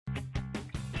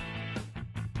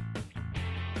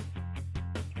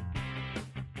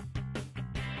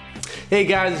Hey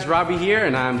guys, it's Robbie here,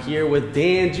 and I'm here with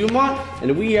Dan Dumont,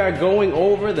 and we are going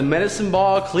over the medicine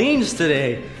ball cleans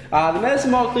today. The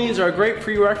medicine ball cleans are a great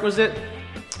prerequisite,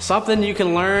 something you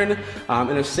can learn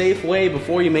in a safe way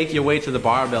before you make your way to the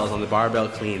barbells on the barbell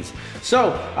cleans. So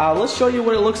let's show you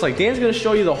what it looks like. Dan's going to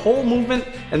show you the whole movement,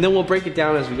 and then we'll break it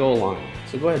down as we go along.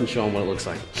 So go ahead and show him what it looks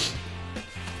like.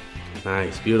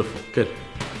 Nice, beautiful, good.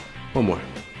 One more.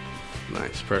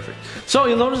 Nice, perfect. So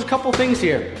you'll notice a couple things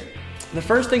here. The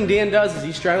first thing Dan does is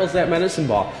he straddles that medicine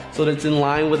ball so that it's in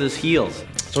line with his heels.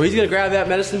 So he's gonna grab that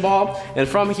medicine ball, and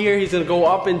from here he's gonna go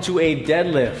up into a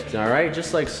deadlift, all right?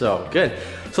 Just like so, good.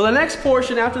 So the next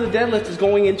portion after the deadlift is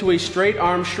going into a straight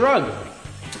arm shrug.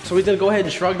 So he's gonna go ahead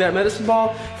and shrug that medicine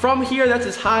ball. From here, that's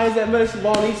as high as that medicine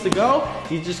ball needs to go.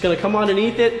 He's just gonna come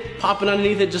underneath it, pop it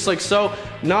underneath it just like so,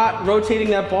 not rotating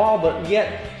that ball, but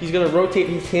yet he's gonna rotate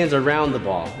his hands around the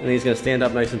ball, and he's gonna stand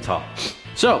up nice and tall.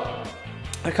 So,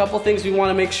 a couple things we want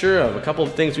to make sure of, a couple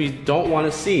of things we don't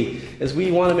want to see, is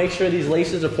we want to make sure these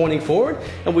laces are pointing forward,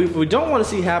 and what we don't want to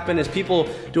see happen is people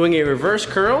doing a reverse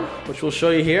curl, which we'll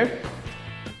show you here.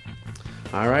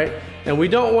 All right, and we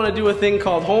don't want to do a thing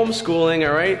called homeschooling,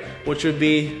 all right, which would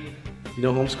be, you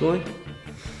know homeschooling?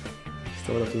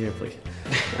 Throw it up in here, please.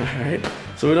 All right,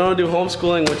 so we don't want to do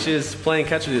homeschooling, which is playing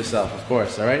catch with yourself, of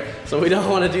course, all right? So we don't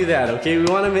want to do that, okay? We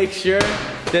want to make sure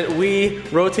that we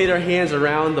rotate our hands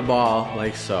around the ball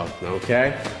like so,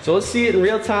 okay? So let's see it in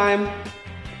real time.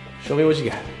 Show me what you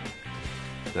got.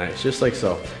 Nice, just like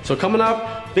so. So coming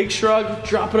up, big shrug,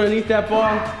 drop it underneath that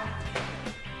ball.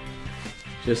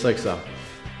 Just like so.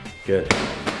 Good.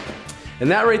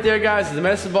 And that right there, guys, is the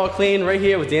medicine ball clean right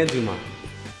here with Dan Dumont.